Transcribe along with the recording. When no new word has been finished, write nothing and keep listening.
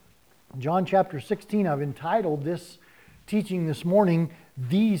John chapter 16, I've entitled this teaching this morning,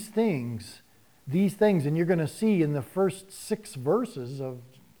 These Things. These things. And you're going to see in the first 6 verses of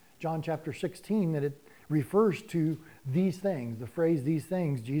John chapter 16 that it refers to these things. The phrase these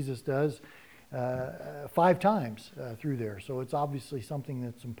things Jesus does 5 times through there. So it's obviously something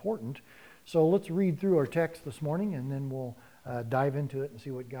that's important. So let's read through our text this morning and then we'll dive into it and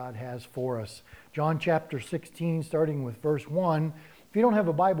see what God has for us. John chapter 16, starting with verse 1. If you don't have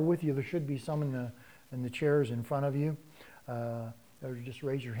a Bible with you, there should be some in the chairs in front of you. Or just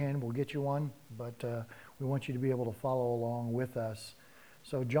raise your hand, we'll get you one. But we want you to be able to follow along with us.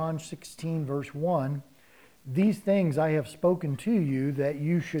 So John 16, verse 1. These things I have spoken to you, that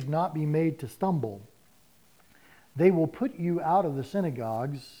you should not be made to stumble. They will put you out of the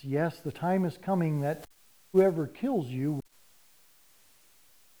synagogues. Yes, the time is coming that whoever kills you.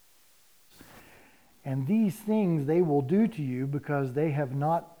 And these things they will do to you, because they have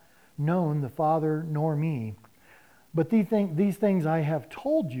not known the Father nor me. But these things I have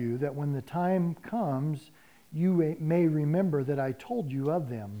told you, that when the time comes, you may remember that I told you of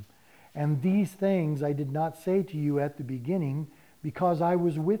them. And these things I did not say to you at the beginning, because I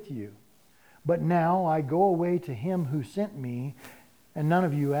was with you. But now I go away to him who sent me, and none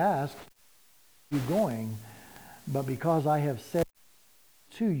of you ask, where are you going? But because I have said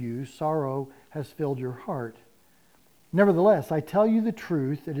to you, sorrow has filled your heart. Nevertheless, I tell you the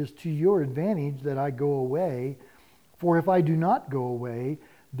truth, it is to your advantage that I go away. For if I do not go away,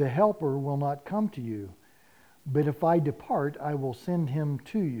 the Helper will not come to you. But if I depart, I will send him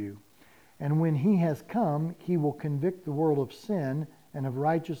to you. And when he has come, he will convict the world of sin and of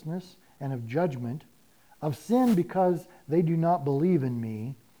righteousness and of judgment. Of sin, because they do not believe in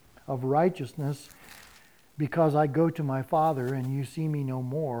me. Of righteousness, because I go to my Father and you see me no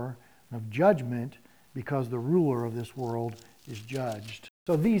more. And of judgment, because the ruler of this world is judged.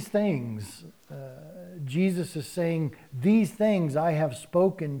 So these things, Jesus is saying, these things I have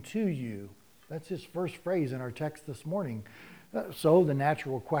spoken to you. That's his first phrase in our text this morning. So the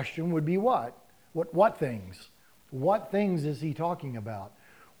natural question would be what? What things? What things is he talking about?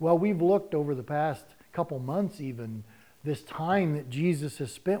 Well, we've looked over the past couple months even, this time that Jesus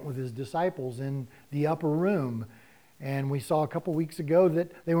has spent with his disciples in the upper room. And we saw a couple weeks ago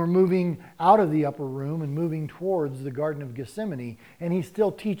that they were moving out of the upper room and moving towards the Garden of Gethsemane. And he's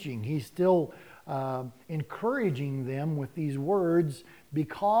still teaching. He's still encouraging them with these words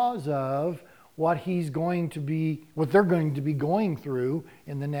because of what they're going to be going through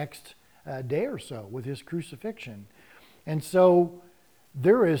in the next day or so with his crucifixion. And so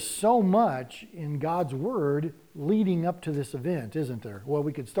there is so much in God's Word leading up to this event, isn't there? Well,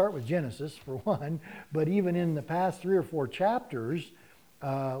 we could start with Genesis for one, but even in the past 3 or 4 chapters,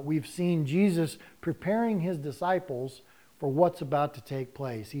 we've seen Jesus preparing his disciples for what's about to take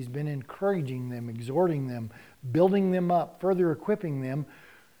place. He's been encouraging them, exhorting them, building them up, further equipping them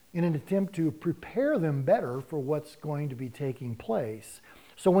in an attempt to prepare them better for what's going to be taking place.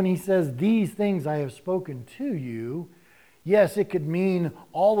 So when he says, these things I have spoken to you, yes, it could mean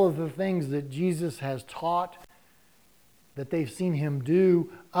all of the things that Jesus has taught, that they've seen him do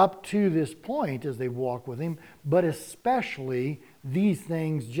up to this point as they walk with him, but especially these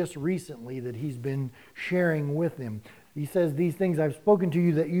things just recently that he's been sharing with them. He says, these things I've spoken to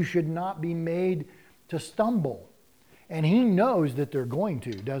you, that you should not be made to stumble. And he knows that they're going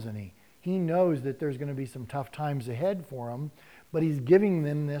to, doesn't he? He knows that there's going to be some tough times ahead for them, but he's giving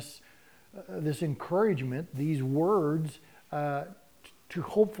them this encouragement, these words, to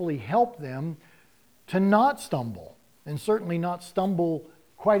hopefully help them to not stumble, and certainly not stumble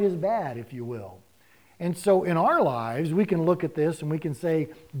quite as bad, if you will. And so in our lives, we can look at this and we can say,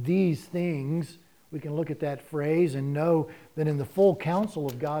 these things, we can look at that phrase and know that in the full counsel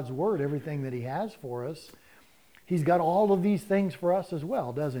of God's Word, everything that he has for us, he's got all of these things for us as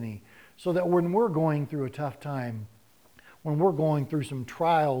well, doesn't he? So that when we're going through a tough time, when we're going through some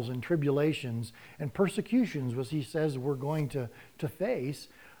trials and tribulations and persecutions, as he says we're going to face,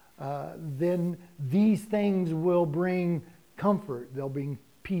 then these things will bring comfort, they'll bring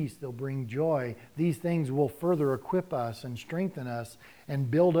peace, they'll bring joy. These things will further equip us and strengthen us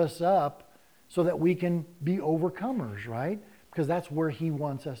and build us up so that we can be overcomers, right? Because that's where he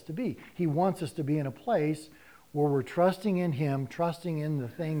wants us to be. He wants us to be in a place where we're trusting in him, trusting in the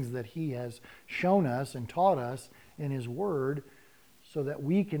things that he has shown us and taught us in his word, so that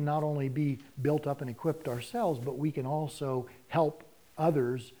we can not only be built up and equipped ourselves, but we can also help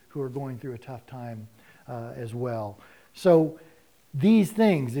others who are going through a tough time as well. So these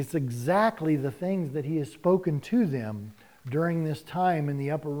things, it's exactly the things that he has spoken to them during this time in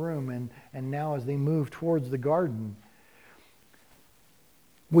the upper room and now as they move towards the garden.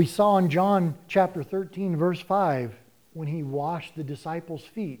 We saw in John chapter 13, verse 5, when he washed the disciples'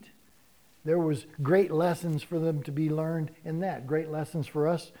 feet. There was great lessons for them to be learned in that. Great lessons for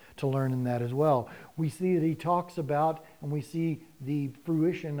us to learn in that as well. We see that he talks about, and we see the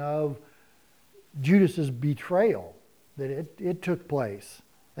fruition of Judas's betrayal, that it took place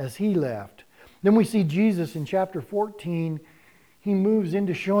as he left. Then we see Jesus in chapter 14. He moves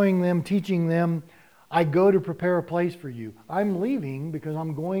into showing them, teaching them, I go to prepare a place for you. I'm leaving because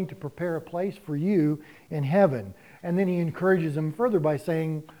I'm going to prepare a place for you in heaven. And then he encourages them further by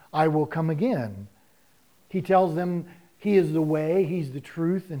saying, I will come again. He tells them he is the way, he's the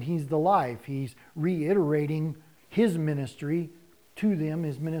truth, and he's the life. He's reiterating his ministry to them,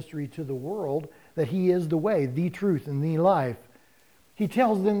 his ministry to the world, that he is the way, the truth, and the life. He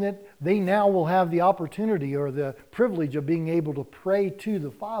tells them that they now will have the opportunity or the privilege of being able to pray to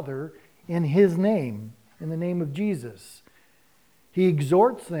the Father in his name, in the name of Jesus. He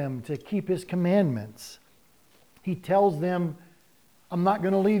exhorts them to keep his commandments. He tells them, I'm not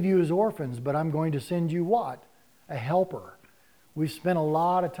going to leave you as orphans, but I'm going to send you what? A helper. We've spent a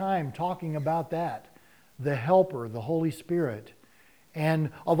lot of time talking about that. The helper, the Holy Spirit.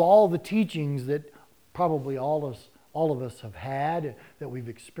 And of all the teachings that probably all of us have had, that we've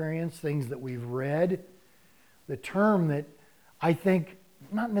experienced, things that we've read, the term that I think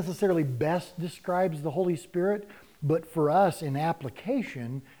not necessarily best describes the Holy Spirit, but for us in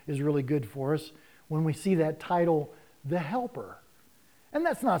application is really good for us when we see that title, the Helper. And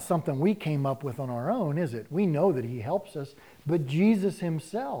that's not something we came up with on our own, is it? We know that he helps us, but Jesus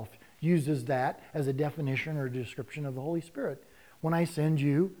himself uses that as a definition or a description of the Holy Spirit. When I send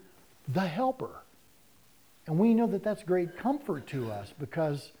you the Helper. And we know that that's great comfort to us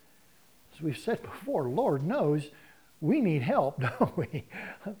because, as we've said before, Lord knows we need help, don't we?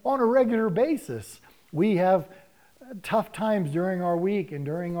 On a regular basis. We have tough times during our week and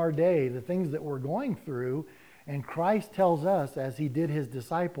during our day, the things that we're going through. And Christ tells us, as he did his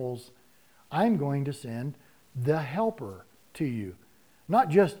disciples, I'm going to send the Helper to you. Not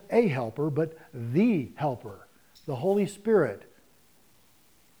just a helper, but the Helper, the Holy Spirit.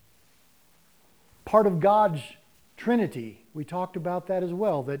 Part of God's Trinity. We talked about that as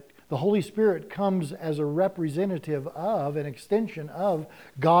well, that the Holy Spirit comes as a representative of, an extension of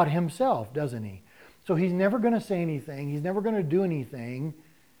God himself, doesn't he? So he's never going to say anything, he's never going to do anything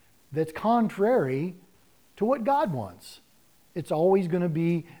that's contrary to what God wants. It's always going to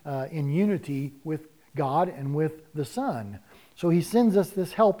be in unity with God and with the Son. So he sends us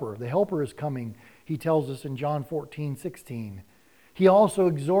this helper. The helper is coming, he tells us in John 14:16. He also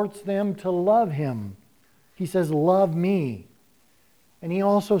exhorts them to love him. He says, love me. And he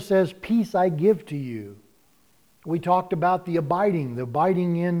also says, peace I give to you. We talked about the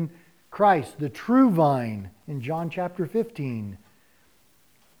abiding in Christ, the true vine in John chapter 15.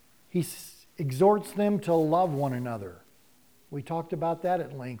 He exhorts them to love one another. We talked about that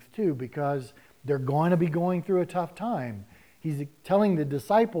at length too, because they're going to be going through a tough time. He's telling the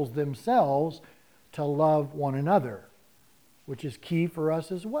disciples themselves to love one another, which is key for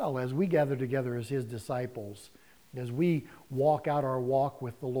us as well as we gather together as his disciples. As we walk out our walk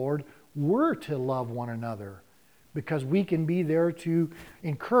with the Lord, we're to love one another because we can be there to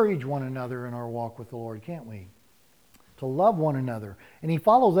encourage one another in our walk with the Lord, can't we? To love one another. And he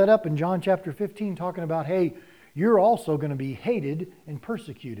follows that up in John chapter 15 talking about, hey, you're also going to be hated and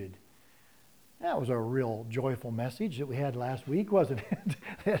persecuted. That was a real joyful message that we had last week, wasn't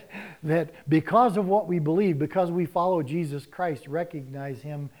it? that because of what we believe, because we follow Jesus Christ, recognize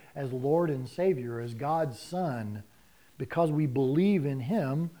him as Lord and Savior, as God's Son, because we believe in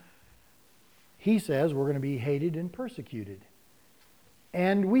him, he says we're going to be hated and persecuted.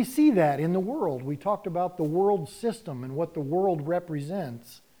 And we see that in the world. We talked about the world system and what the world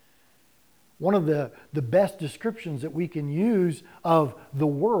represents. One of the best descriptions that we can use of the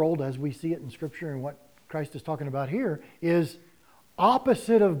world, as we see it in Scripture and what Christ is talking about here, is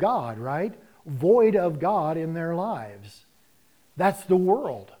opposite of God, right? Void of God in their lives. That's the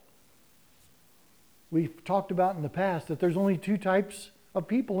world. We've talked about in the past that there's only two types of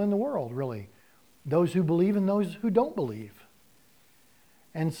people in the world, really. Those who believe and those who don't believe.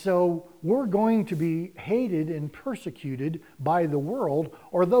 And so we're going to be hated and persecuted by the world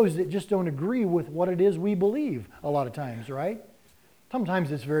or those that just don't agree with what it is we believe a lot of times, right?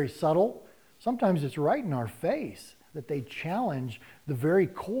 Sometimes it's very subtle. Sometimes it's right in our face that they challenge the very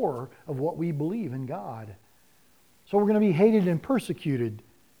core of what we believe in God. So we're going to be hated and persecuted.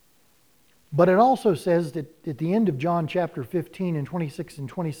 But it also says that at the end of John chapter 15 and 26 and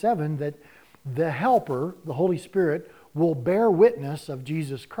 27 that the Helper, the Holy Spirit, will bear witness of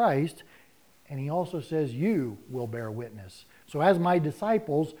Jesus Christ, and he also says you will bear witness. So as my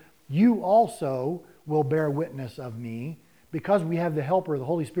disciples, you also will bear witness of me, because we have the helper, the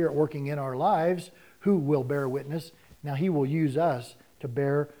Holy Spirit, working in our lives, who will bear witness. Now he will use us to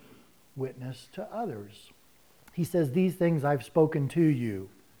bear witness to others. He says, these things I've spoken to you.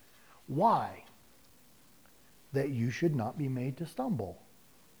 Why? That you should not be made to stumble.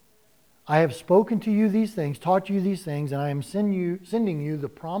 I have spoken to you these things, taught you these things, and I am sending you the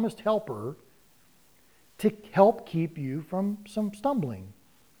promised helper to help keep you from some stumbling.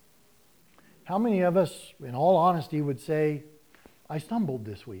 How many of us, in all honesty, would say, I stumbled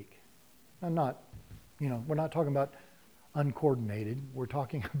this week? I'm not, we're not talking about uncoordinated. We're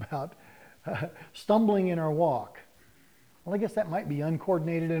talking about stumbling in our walk. Well, I guess that might be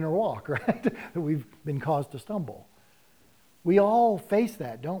uncoordinated in our walk, right? That we've been caused to stumble. We all face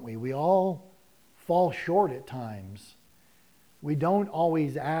that, don't we? We all fall short at times. We don't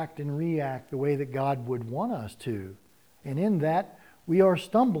always act and react the way that God would want us to. And in that, we are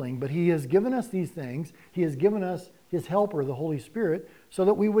stumbling. But He has given us these things. He has given us His helper, the Holy Spirit, so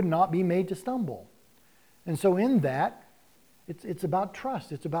that we would not be made to stumble. And so in that, it's about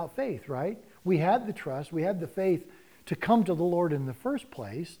trust. It's about faith, right? We had the trust. We had the faith to come to the Lord in the first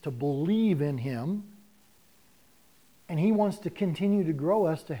place, to believe in Him. And He wants to continue to grow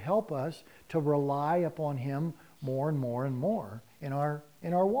us, to help us to rely upon Him more and more and more in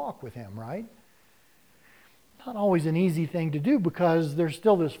our walk with Him, right? Not always an easy thing to do, because there's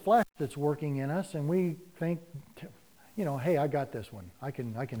still this flesh that's working in us, and we think, hey, I got this one. I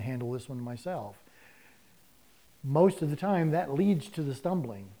can handle this one myself. Most of the time, that leads to the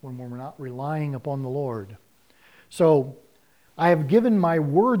stumbling when we're not relying upon the Lord. So, I have given my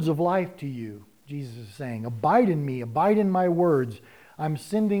words of life to you, Jesus is saying. Abide in me, abide in my words. I'm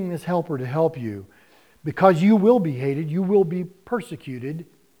sending this helper to help you. Because you will be hated, you will be persecuted.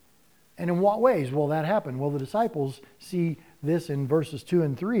 And in what ways will that happen? Well, the disciples see this in verses 2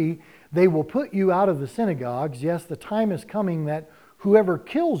 and 3. They will put you out of the synagogues. Yes, the time is coming that whoever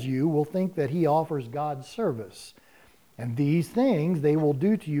kills you will think that he offers God service. And these things they will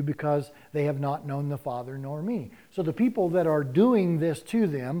do to you because they have not known the Father nor me. So the people that are doing this to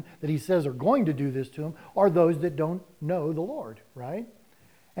them, that he says are going to do this to them, are those that don't know the Lord, right?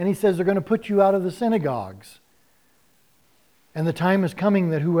 And he says they're going to put you out of the synagogues. And the time is coming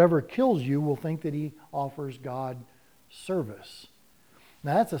that whoever kills you will think that he offers God service.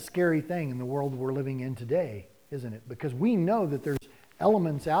 Now that's a scary thing in the world we're living in today, isn't it? Because we know that there's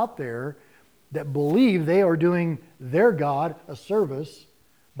elements out there that believe they are doing their God a service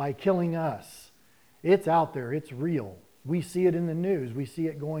by killing us. It's out there. It's real. We see it in the news. We see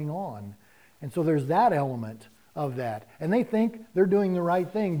it going on. And so there's that element of that. And they think they're doing the right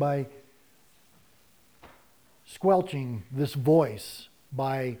thing by squelching this voice,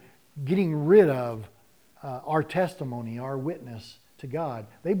 by getting rid of our testimony, our witness to God.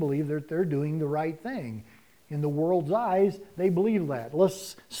 They believe that they're doing the right thing. In the world's eyes, they believe that.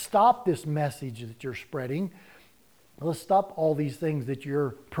 Let's stop this message that you're spreading. Let's stop all these things that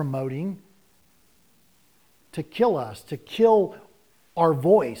you're promoting to kill us, to kill our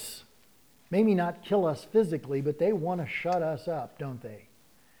voice. Maybe not kill us physically, but they want to shut us up, don't they?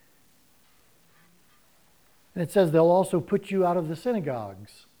 And it says they'll also put you out of the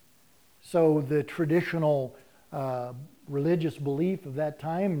synagogues. So the traditional religious belief of that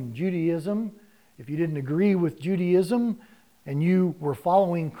time, Judaism, if you didn't agree with Judaism and you were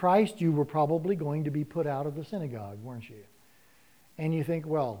following Christ, you were probably going to be put out of the synagogue, weren't you? And you think,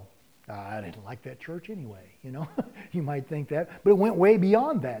 well, I didn't like that church anyway, You might think that. But it went way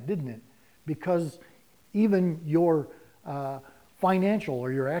beyond that, didn't it? Because even your financial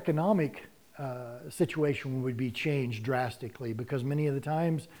or your economic situation would be changed drastically, because many of the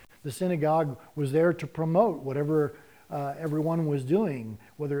times the synagogue was there to promote whatever everyone was doing,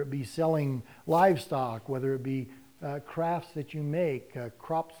 whether it be selling livestock, whether it be crafts that you make,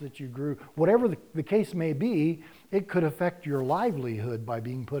 crops that you grew, whatever the case may be, it could affect your livelihood by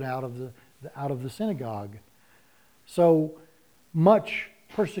being put out of the synagogue. So much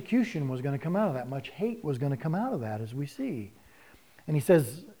persecution was going to come out of that. Much hate was going to come out of that, as we see. And he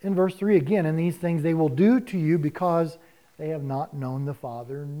says in verse 3 again, and these things they will do to you because they have not known the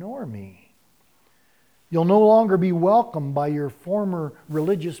Father nor me. You'll no longer be welcomed by your former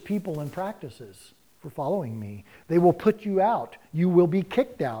religious people and practices for following me. They will put you out. You will be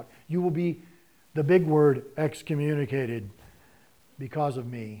kicked out. You will be, the big word, excommunicated because of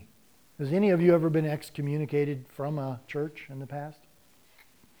me. Has any of you ever been excommunicated from a church in the past?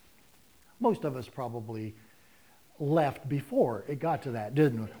 Most of us probably left before it got to that,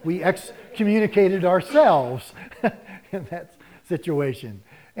 didn't we? We excommunicated ourselves in that situation.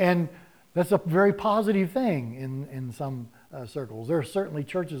 And that's a very positive thing in some circles. There are certainly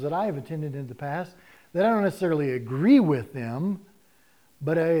churches that I have attended in the past that I don't necessarily agree with them,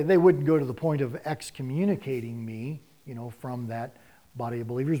 but they wouldn't go to the point of excommunicating me, from that body of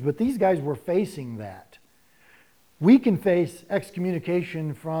believers. But these guys were facing that. We can face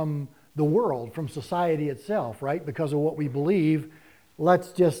excommunication from the world, from society itself, right? Because of what we believe.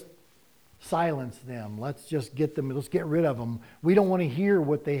 Let's just silence them. Let's just get them. Let's get rid of them. We don't want to hear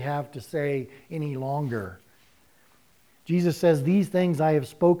what they have to say any longer. Jesus says, these things I have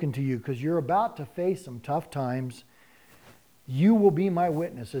spoken to you, because you're about to face some tough times. You will be my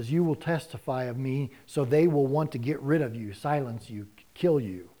witnesses. You will testify of me, so they will want to get rid of you, silence you, kill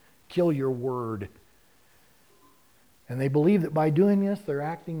your word. And they believe that by doing this, they're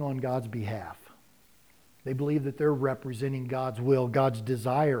acting on God's behalf. They believe that they're representing God's will, God's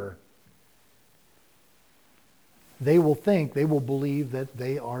desire. They will believe that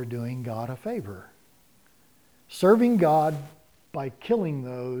they are doing God a favor. Serving God by killing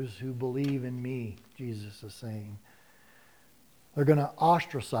those who believe in me, Jesus is saying. They're going to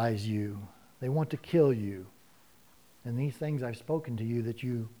ostracize you. They want to kill you. And these things I've spoken to you that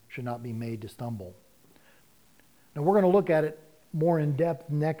you should not be made to stumble. Now we're going to look at it more in depth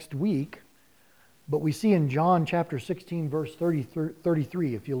next week, but we see in John chapter 16, verse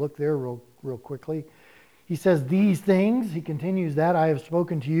 33, if you look there real quickly, he says, these things, he continues that, I have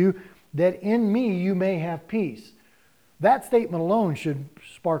spoken to you, that in me you may have peace. That statement alone should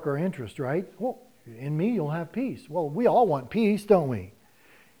spark our interest, right? Well, in me you'll have peace. Well, we all want peace, don't we?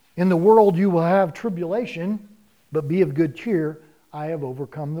 In the world you will have tribulation, but be of good cheer. I have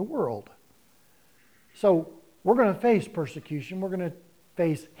overcome the world. So we're going to face persecution. We're going to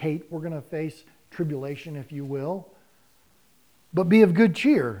face hate. We're going to face tribulation, if you will. But be of good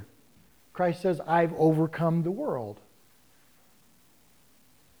cheer. Christ says, I've overcome the world.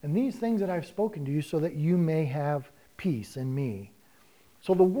 And these things that I've spoken to you so that you may have peace in me.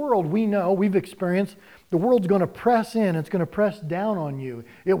 So the world, we know, we've experienced, the world's going to press in. It's going to press down on you.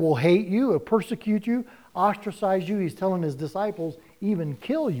 It will hate you. It will persecute you, ostracize you. He's telling his disciples, even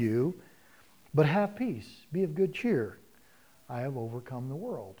kill you. But have peace. Be of good cheer. I have overcome the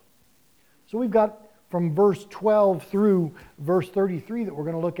world. So we've got from verse 12 through verse 33 that we're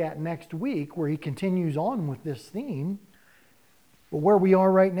going to look at next week, where he continues on with this theme. But where we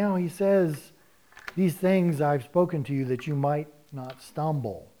are right now, he says, these things I've spoken to you that you might not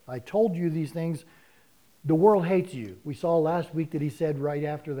stumble. I told you these things. The world hates you. We saw last week that he said right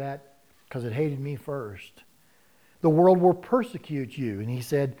after that, because it hated me first. The world will persecute you. And he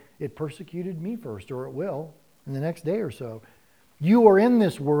said, it persecuted me first, or it will in the next day or so. You are in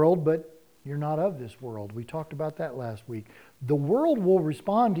this world, but you're not of this world. We talked about that last week. The world will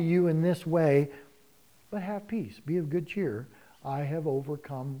respond to you in this way, but have peace. Be of good cheer. I have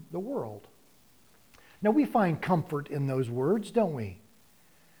overcome the world. Now we find comfort in those words, don't we?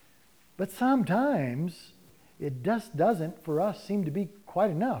 But sometimes it just doesn't, for us, seem to be quite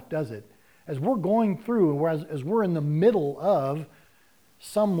enough, does it? As we're going through, as we're in the middle of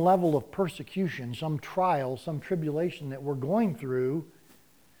some level of persecution, some trial, some tribulation that we're going through,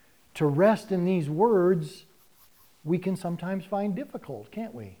 to rest in these words, we can sometimes find difficult,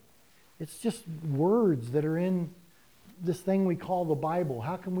 can't we? It's just words that are in this thing we call the Bible.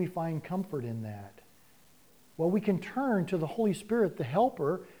 How can we find comfort in that? Well, we can turn to the Holy Spirit, the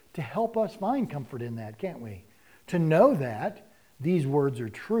Helper, to help us find comfort in that, can't we? To know that these words are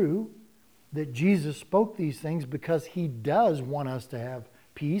true, that Jesus spoke these things because he does want us to have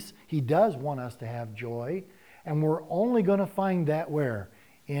peace. He does want us to have joy. And we're only going to find that where?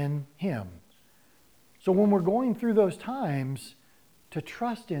 In him. So when we're going through those times, to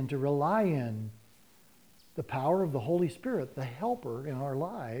trust in, to rely in the power of the Holy Spirit, the helper in our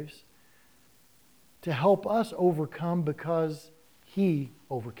lives, to help us overcome because he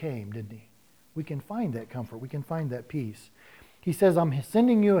overcame, didn't he? We can find that comfort. We can find that peace. He says, I'm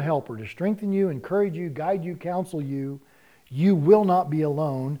sending you a helper to strengthen you, encourage you, guide you, counsel you. You will not be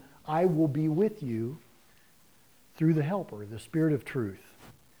alone. I will be with you through the helper, the Spirit of truth.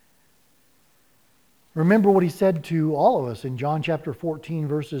 Remember what he said to all of us in John chapter 14,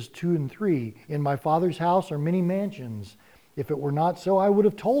 verses 2 and 3. In my Father's house are many mansions. If it were not so, I would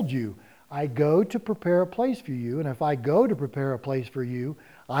have told you. I go to prepare a place for you, and if I go to prepare a place for you,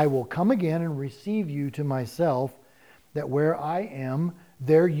 I will come again and receive you to myself, that where I am,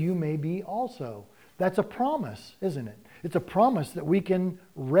 there you may be also. That's a promise, isn't it? It's a promise that we can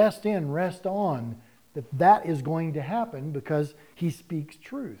rest in, rest on, that is going to happen because he speaks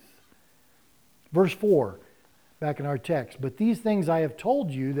truth. Verse 4, back in our text, but these things I have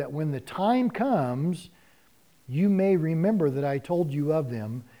told you, that when the time comes, you may remember that I told you of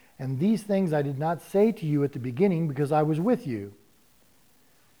them, And these things I did not say to you at the beginning because I was with you.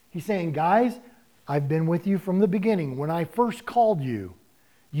 He's saying, guys, I've been with you from the beginning. When I first called you,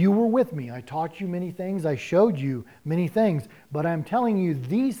 you were with me. I taught you many things. I showed you many things. But I'm telling you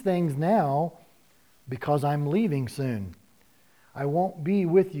these things now because I'm leaving soon. I won't be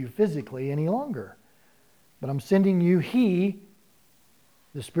with you physically any longer. But I'm sending you He,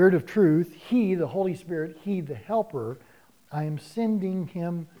 the Spirit of truth, He, the Holy Spirit, He, the Helper. I am sending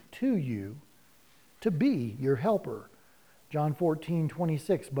Him to you to be your helper. John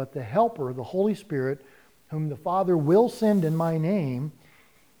 14:26. But the Helper, the Holy Spirit, whom the Father will send in my name,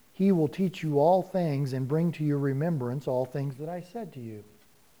 He will teach you all things and bring to your remembrance all things that I said to you.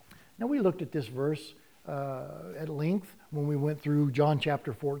 Now we looked at this verse at length when we went through John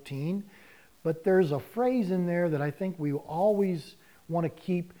chapter 14. But there's a phrase in there that I think we always want to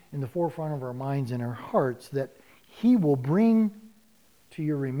keep in the forefront of our minds and our hearts, that He will bring to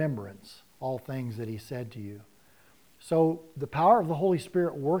your remembrance all things that He said to you. So the power of the Holy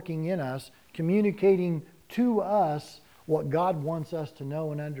Spirit working in us, communicating to us what God wants us to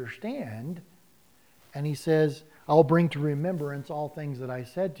know and understand. And He says, I'll bring to remembrance all things that I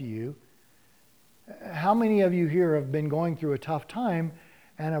said to you. How many of you here have been going through a tough time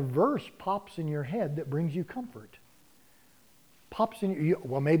and a verse pops in your head that brings you comfort? Pops in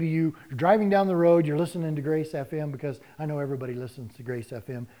well, maybe you're driving down the road, you're listening to Grace FM, because I know everybody listens to Grace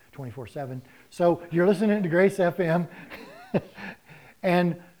FM 24/7. So you're listening to Grace FM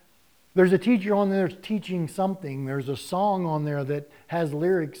and there's a teacher on there teaching something. There's a song on there that has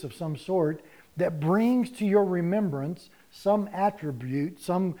lyrics of some sort that brings to your remembrance some attribute,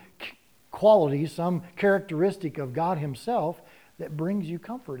 some quality, some characteristic of God Himself that brings you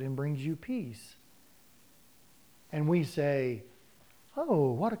comfort and brings you peace. And we say,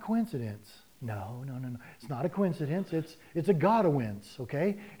 oh, what a coincidence. No. It's not a coincidence. It's a God-a-wince,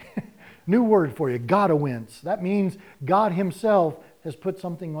 okay? New word for you, God-a-wince. That means God Himself has put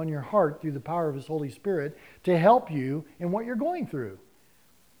something on your heart through the power of His Holy Spirit to help you in what you're going through.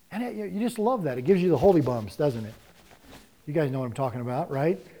 And you just love that. It gives you the holy bumps, doesn't it? You guys know what I'm talking about,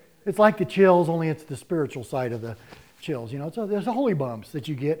 right? It's like the chills, only it's the spiritual side of the chills. You know, so there's the holy bumps that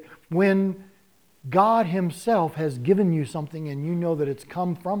you get when God Himself has given you something and you know that it's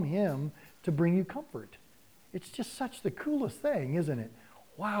come from Him to bring you comfort. It's just such the coolest thing, isn't it?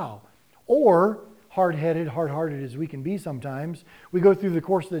 Wow. Or, hard-hearted as we can be sometimes, we go through the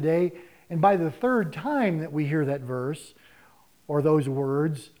course of the day, and by the third time that we hear that verse or those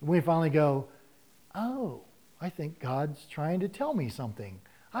words, we finally go, oh, I think God's trying to tell me something.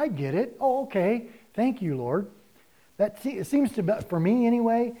 I get it. Oh, okay. Thank you, Lord. It seems to, for me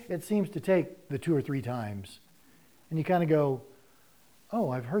anyway, it seems to take the 2 or 3 times. And you kind of go, oh,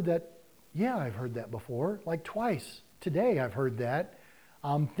 I've heard that. Yeah, I've heard that before. Like twice today I've heard that.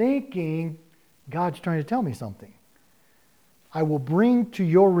 I'm thinking God's trying to tell me something. I will bring to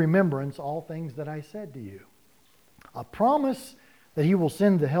your remembrance all things that I said to you. A promise that He will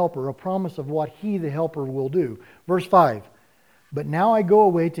send the Helper, a promise of what He, the Helper, will do. Verse 5, but now I go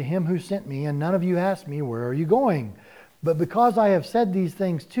away to Him who sent me, and none of you ask me, where are you going? But because I have said these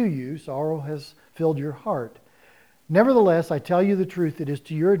things to you, sorrow has filled your heart. Nevertheless, I tell you the truth, it is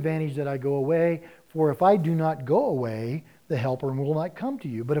to your advantage that I go away, for if I do not go away, the Helper will not come to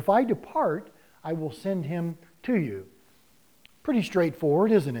you. But if I depart, I will send Him to you. Pretty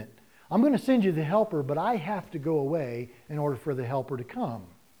straightforward, isn't it? I'm going to send you the Helper, but I have to go away in order for the Helper to come.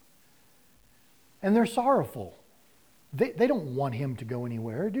 And they're sorrowful. They don't want Him to go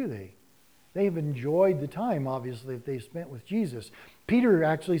anywhere, do they? They have enjoyed the time, obviously, that they've spent with Jesus. Peter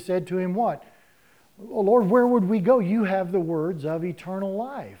actually said to Him, what? Oh, Lord, where would we go? You have the words of eternal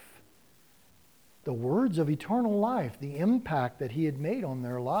life. The words of eternal life, the impact that He had made on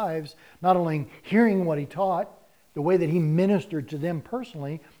their lives, not only hearing what He taught, the way that He ministered to them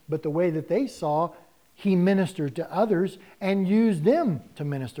personally, but the way that they saw He ministered to others and used them to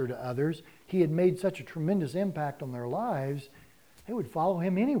minister to others. He had made such a tremendous impact on their lives, they would follow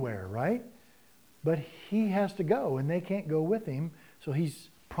Him anywhere, right? But He has to go, and they can't go with Him. So He's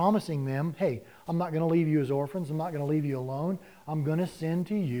promising them, hey, I'm not going to leave you as orphans. I'm not going to leave you alone. I'm going to send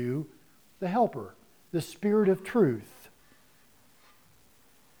to you the Helper, the Spirit of truth.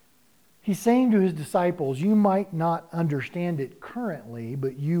 He's saying to His disciples, you might not understand it currently,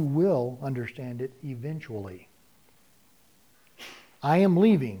 but you will understand it eventually. I am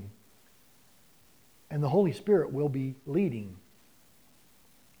leaving, and the Holy Spirit will be leading.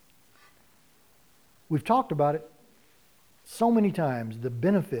 We've talked about it so many times, the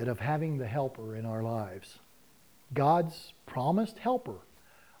benefit of having the Helper in our lives. God's promised Helper,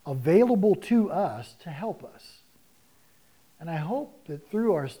 available to us to help us. And I hope that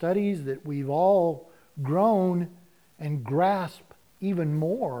through our studies that we've all grown and grasped even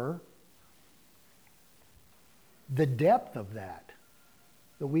more the depth of that.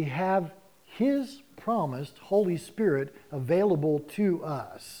 That we have His promised Holy Spirit available to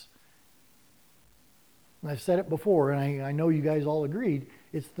us. And I've said it before, and I know you guys all agreed,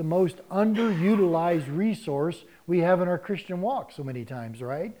 it's the most underutilized resource we have in our Christian walk so many times,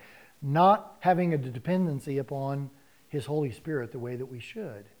 right? Not having a dependency upon His Holy Spirit the way that we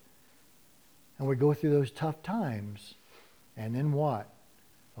should. And we go through those tough times. And then what?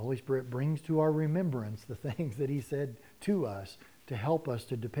 The Holy Spirit brings to our remembrance the things that He said to us to help us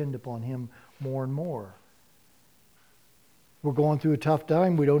to depend upon Him more and more. We're going through a tough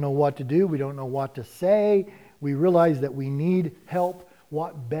time. We don't know what to do. We don't know what to say. We realize that we need help.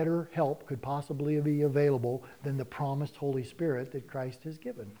 What better help could possibly be available than the promised Holy Spirit that Christ has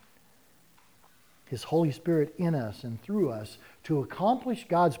given? His Holy Spirit in us and through us to accomplish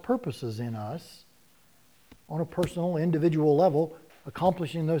God's purposes in us on a personal, individual level,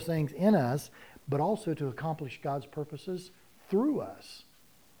 accomplishing those things in us, but also to accomplish God's purposes through us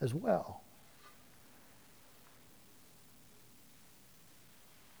as well.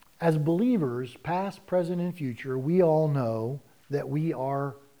 As believers, past, present, and future, we all know that we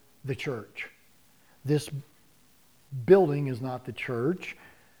are the church. This building is not the church.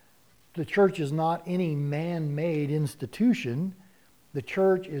 The church is not any man-made institution. The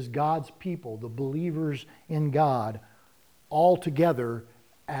church is God's people, the believers in God, all together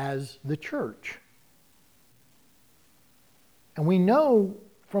as the church. And we know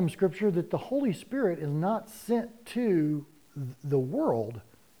from Scripture that the Holy Spirit is not sent to the world.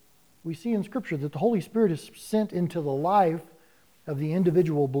 We see in Scripture that the Holy Spirit is sent into the life of the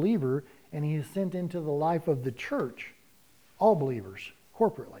individual believer, and He is sent into the life of the church, all believers,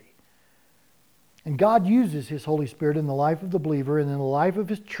 corporately. And God uses His Holy Spirit in the life of the believer and in the life of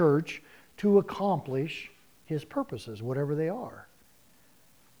His church to accomplish His purposes, whatever they are.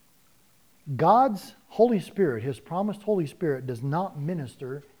 God's Holy Spirit, His promised Holy Spirit, does not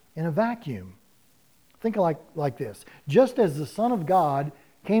minister in a vacuum. Think like this. Just as the Son of God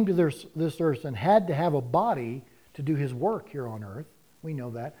came to this earth and had to have a body to do His work here on earth, we know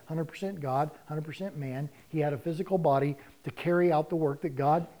that, 100% God, 100% man, He had a physical body to carry out the work that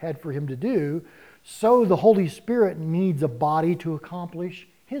God had for Him to do. So the Holy Spirit needs a body to accomplish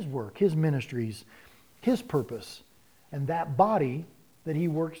His work, His ministries, His purpose. And that body that He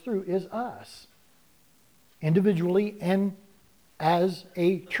works through is us, individually and as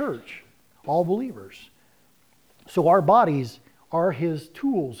a church, all believers. So our bodies are His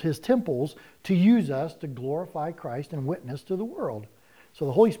tools, His temples, to use us to glorify Christ and witness to the world. So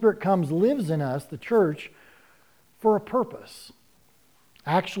the Holy Spirit comes, lives in us, the church, for a purpose.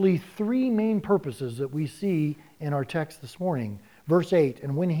 Actually, three main purposes that we see in our text this morning. Verse 8,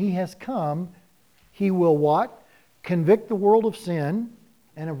 and when He has come, He will what? Convict the world of sin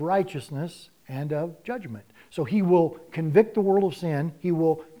and of righteousness and of judgment. So He will convict the world of sin, He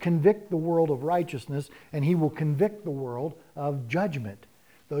will convict the world of righteousness, and He will convict the world of judgment.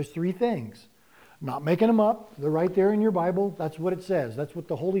 Those three things. Not making them up. They're right there in your Bible. That's what it says. That's what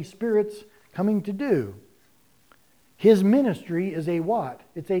the Holy Spirit's coming to do. His ministry is a what?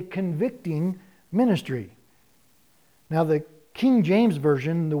 It's a convicting ministry. Now the King James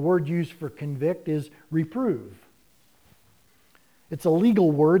Version, the word used for convict is reprove. It's a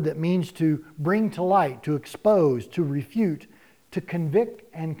legal word that means to bring to light, to expose, to refute, to convict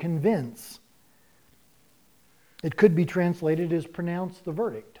and convince. It could be translated as pronounce the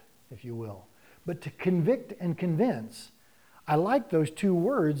verdict, if you will. But to convict and convince, I like those two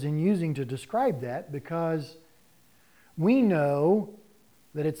words in using to describe that because we know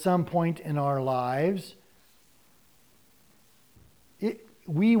that at some point in our lives,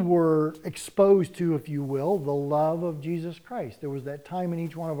 we were exposed to, if you will, the love of Jesus Christ. There was that time in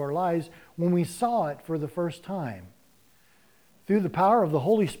each one of our lives when we saw it for the first time. Through the power of the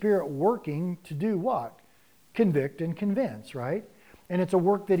Holy Spirit working to do what? Convict and convince, right? And it's a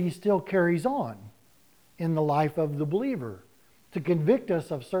work that He still carries on in the life of the believer. To convict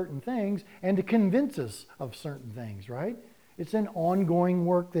us of certain things and to convince us of certain things, right? It's an ongoing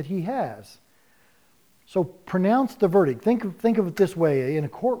work that He has. So pronounce the verdict. Think of it this way, in a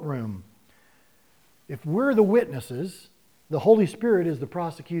courtroom. If we're the witnesses, the Holy Spirit is the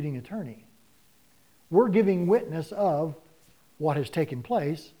prosecuting attorney. We're giving witness of what has taken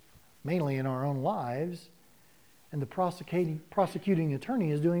place, mainly in our own lives, and the prosecuting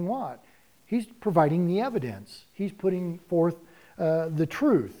attorney is doing what? He's providing the evidence. He's putting forth the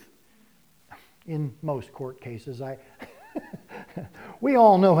truth. In most court cases, we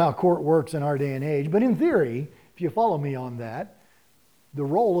all know how court works in our day and age, but in theory, if you follow me on that, the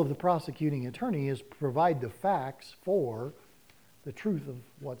role of the prosecuting attorney is to provide the facts for the truth of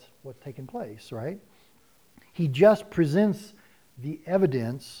what's taken place, right? He just presents the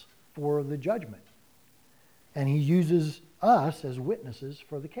evidence for the judgment. And he uses us as witnesses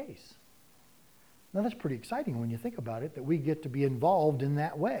for the case. Now that's pretty exciting when you think about it, that we get to be involved in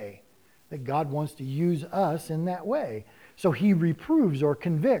that way, that God wants to use us in that way. So he reproves or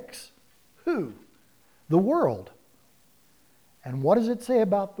convicts who? The world. And what does it say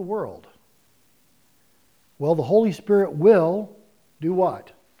about the world? Well, the Holy Spirit will do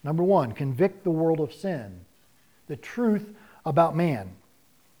what? Number one, convict the world of sin, the truth about man.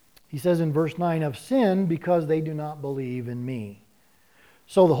 He says in verse 9, of sin because they do not believe in me.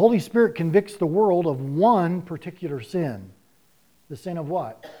 So the Holy Spirit convicts the world of one particular sin. The sin of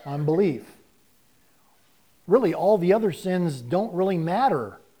what? Unbelief. Really, all the other sins don't really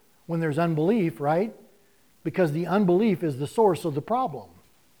matter when there's unbelief, right? Because the unbelief is the source of the problem.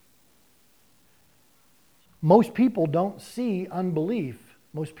 Most people don't see unbelief.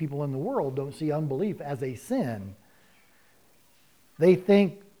 Most people in the world don't see unbelief as a sin. They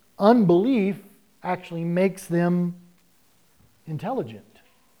think unbelief actually makes them intelligent.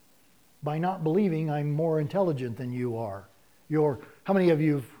 By not believing, I'm more intelligent than you are. How many of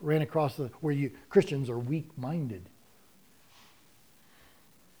you have ran across where Christians are weak-minded?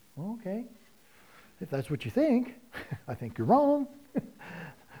 Well, okay. If that's what you think, I think you're wrong.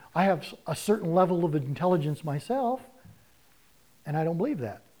 I have a certain level of intelligence myself, and I don't believe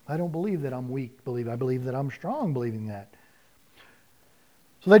that. I don't believe that I'm weak. I believe that I'm strong believing that.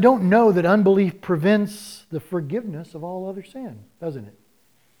 So they don't know that unbelief prevents the forgiveness of all other sin, doesn't it?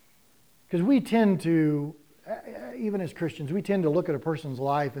 Because we tend to, even as Christians, we tend to look at a person's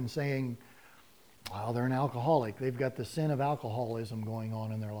life and saying, well, they're an alcoholic. They've got the sin of alcoholism going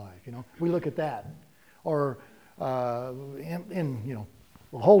on in their life. We look at that. Or in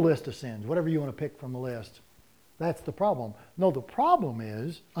the whole list of sins, whatever you want to pick from the list. That's the problem. No, the problem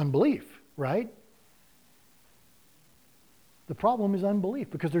is unbelief, right? The problem is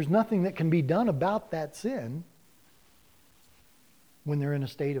unbelief because there's nothing that can be done about that sin when they're in a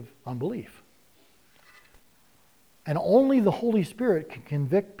state of unbelief. And only the Holy Spirit can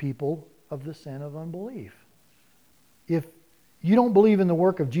convict people of the sin of unbelief. If you don't believe in the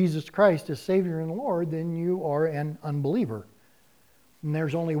work of Jesus Christ as Savior and Lord, then you are an unbeliever. And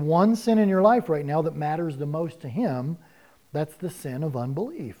there's only one sin in your life right now that matters the most to Him. That's the sin of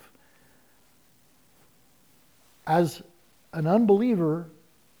unbelief. As an unbeliever,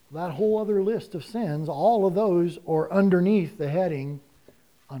 that whole other list of sins, all of those are underneath the heading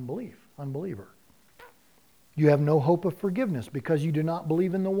unbelief, unbeliever. You have no hope of forgiveness because you do not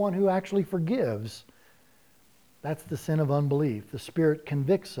believe in the one who actually forgives. That's the sin of unbelief. The Spirit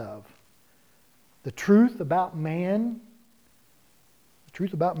convicts of. The truth about man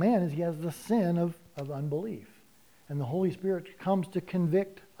is he has the sin of unbelief. And the Holy Spirit comes to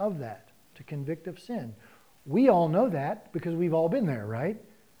convict of that, to convict of sin. We all know that because we've all been there, right?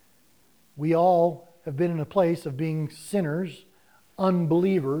 We all have been in a place of being sinners,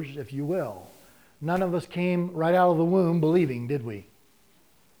 unbelievers, if you will. None of us came right out of the womb believing, did we?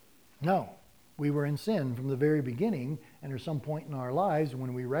 No. We were in sin from the very beginning, and there's some point in our lives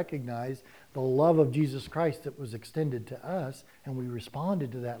when we recognize the love of Jesus Christ that was extended to us, and we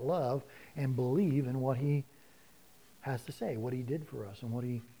responded to that love and believe in what He has to say, what He did for us,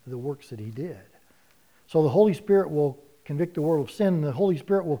 and the works that He did. So the Holy Spirit will convict the world of sin. The Holy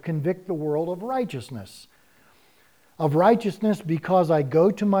Spirit will convict the world of righteousness. Of righteousness because I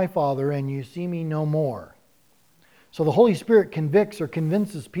go to my Father and you see me no more. So the Holy Spirit convicts or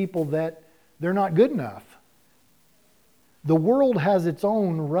convinces people that they're not good enough. The world has its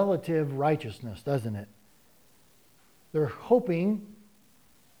own relative righteousness, doesn't it? They're hoping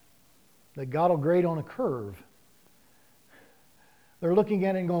that God will grade on a curve. They're looking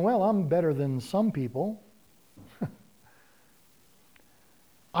at it and going, well, I'm better than some people.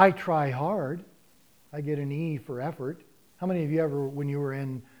 I try hard. I get an E for effort. How many of you ever, when you were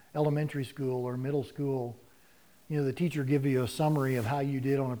in elementary school or middle school, the teacher give you a summary of how you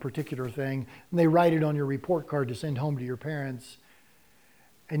did on a particular thing, and they write it on your report card to send home to your parents,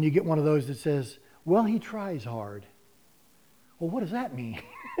 and you get one of those that says, well, he tries hard. Well, what does that mean?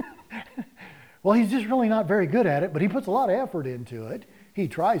 Well, he's just really not very good at it, but he puts a lot of effort into it. He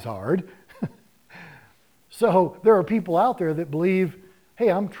tries hard. So there are people out there that believe, hey,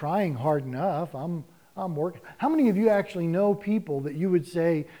 I'm trying hard enough. I'm working. How many of you actually know people that you would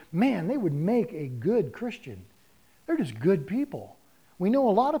say, man, they would make a good Christian? They're just good people. We know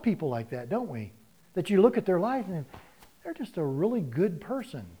a lot of people like that, don't we? That you look at their life and they're just a really good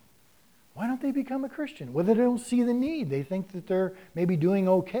person. Why don't they become a Christian? Well, they don't see the need. They think that they're maybe doing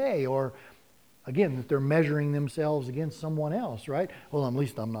okay, or again, that they're measuring themselves against someone else, right? Well, at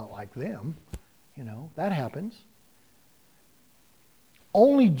least I'm not like them. That happens.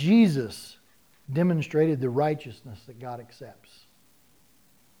 Only Jesus demonstrated the righteousness that God accepts.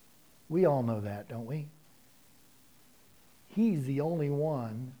 We all know that, don't we? He's the only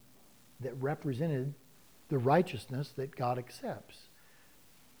one that represented the righteousness that God accepts.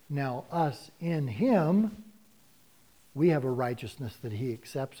 Now, us in Him, we have a righteousness that He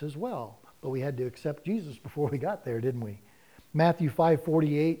accepts as well. But we had to accept Jesus before we got there, didn't we? Matthew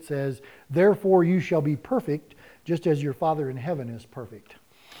 5:48 says, "Therefore you shall be perfect, just as your Father in heaven is perfect."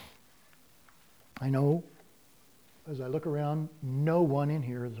 I know, as I look around, no one in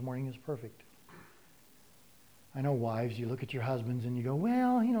here this morning is perfect. I know, wives, you look at your husbands and you go,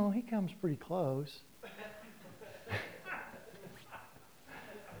 well, he comes pretty close.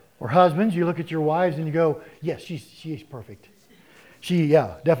 Or husbands, you look at your wives and you go, yes, she's perfect.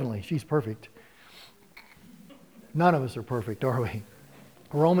 Definitely, she's perfect. None of us are perfect, are we?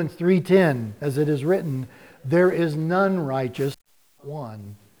 Romans 3:10, as it is written, there is none righteous,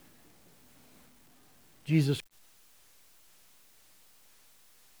 one. Jesus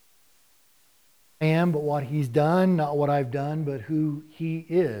I am, but what He's done, not what I've done, but who He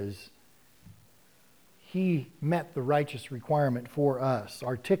is. He met the righteous requirement for us.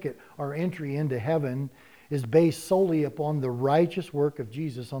 Our ticket, our entry into heaven is based solely upon the righteous work of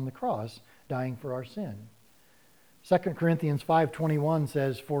Jesus on the cross, dying for our sin. 2 Corinthians 5:21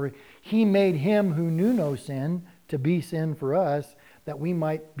 says, "For He made Him who knew no sin to be sin for us, that we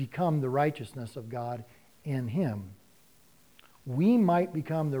might become the righteousness of God in Him." We might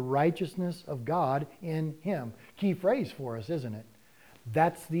become the righteousness of God in Him. Key phrase for us, isn't it?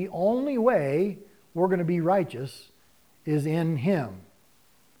 That's the only way we're going to be righteous, is in Him.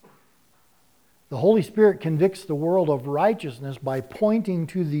 The Holy Spirit convicts the world of righteousness by pointing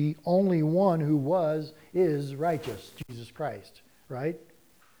to the only one who is righteous, Jesus Christ, right?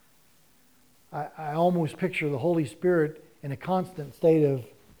 I almost picture the Holy Spirit in a constant state of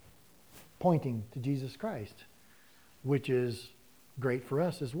pointing to Jesus Christ, which is great for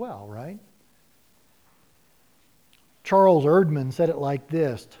us as well, right? Charles Erdman said it like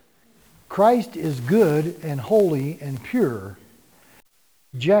this: Christ is good and holy and pure.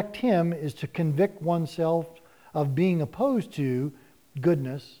 To reject Him is to convict oneself of being opposed to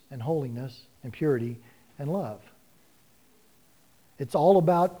goodness and holiness and purity and love. It's all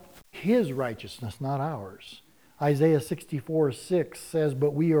about His righteousness, not ours. Isaiah 64:6 says,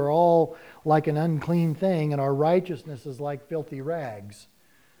 "But we are all like an unclean thing, and our righteousness is like filthy rags."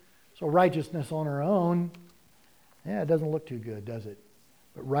 So righteousness on our own, it doesn't look too good, does it?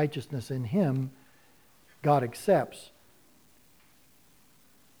 But righteousness in Him, God accepts.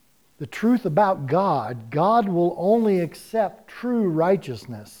 The truth about God, God will only accept true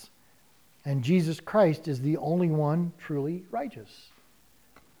righteousness. And Jesus Christ is the only one truly righteous.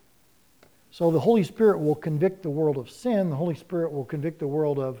 So the Holy Spirit will convict the world of sin, the Holy Spirit will convict the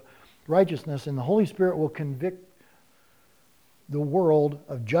world of righteousness, and the Holy Spirit will convict the world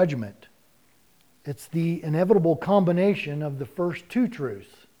of judgment. It's the inevitable combination of the first two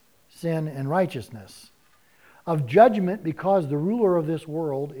truths, sin and righteousness. Of judgment, because the ruler of this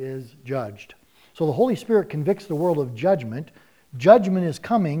world is judged. So the Holy Spirit convicts the world of judgment. Judgment is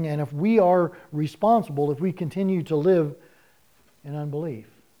coming, and if we are responsible, if we continue to live in unbelief,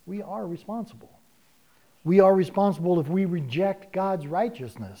 we are responsible. We are responsible if we reject God's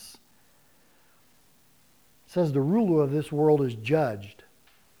righteousness. It says the ruler of this world is judged.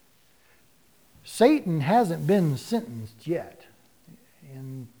 Satan hasn't been sentenced yet.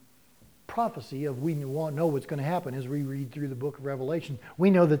 In prophecy of we won't know what's going to happen as we read through the book of Revelation, we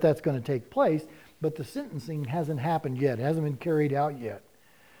know that that's going to take place, but the sentencing hasn't happened yet. It hasn't been carried out yet.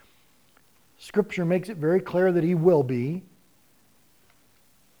 Scripture makes it very clear that he will be,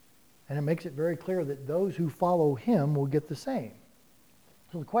 and it makes it very clear that those who follow him will get the same.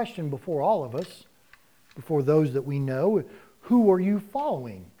 So the question before all of us, before those that we know, who are you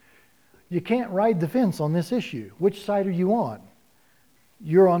following? You can't ride the fence on this issue. Which side are you on?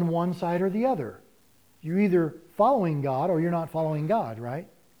 You're on one side or the other. You're either following God or you're not following God, right?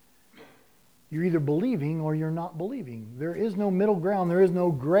 You're either believing or you're not believing. There is no middle ground. There is no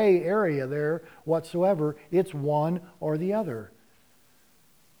gray area there whatsoever. It's one or the other.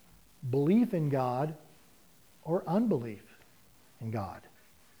 Belief in God or unbelief in God.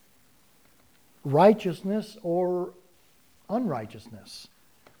 Righteousness or unrighteousness.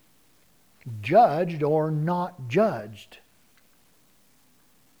 Judged or not judged.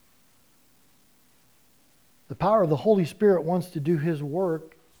 The power of the Holy Spirit wants to do His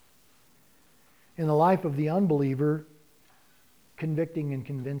work in the life of the unbeliever, convicting and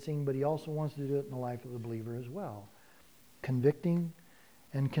convincing, but he also wants to do it in the life of the believer as well. Convicting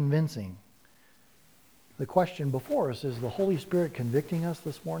and convincing. The question before us is the Holy Spirit convicting us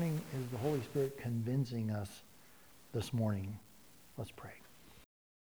this morning? Is the Holy Spirit convincing us this morning? Let's pray.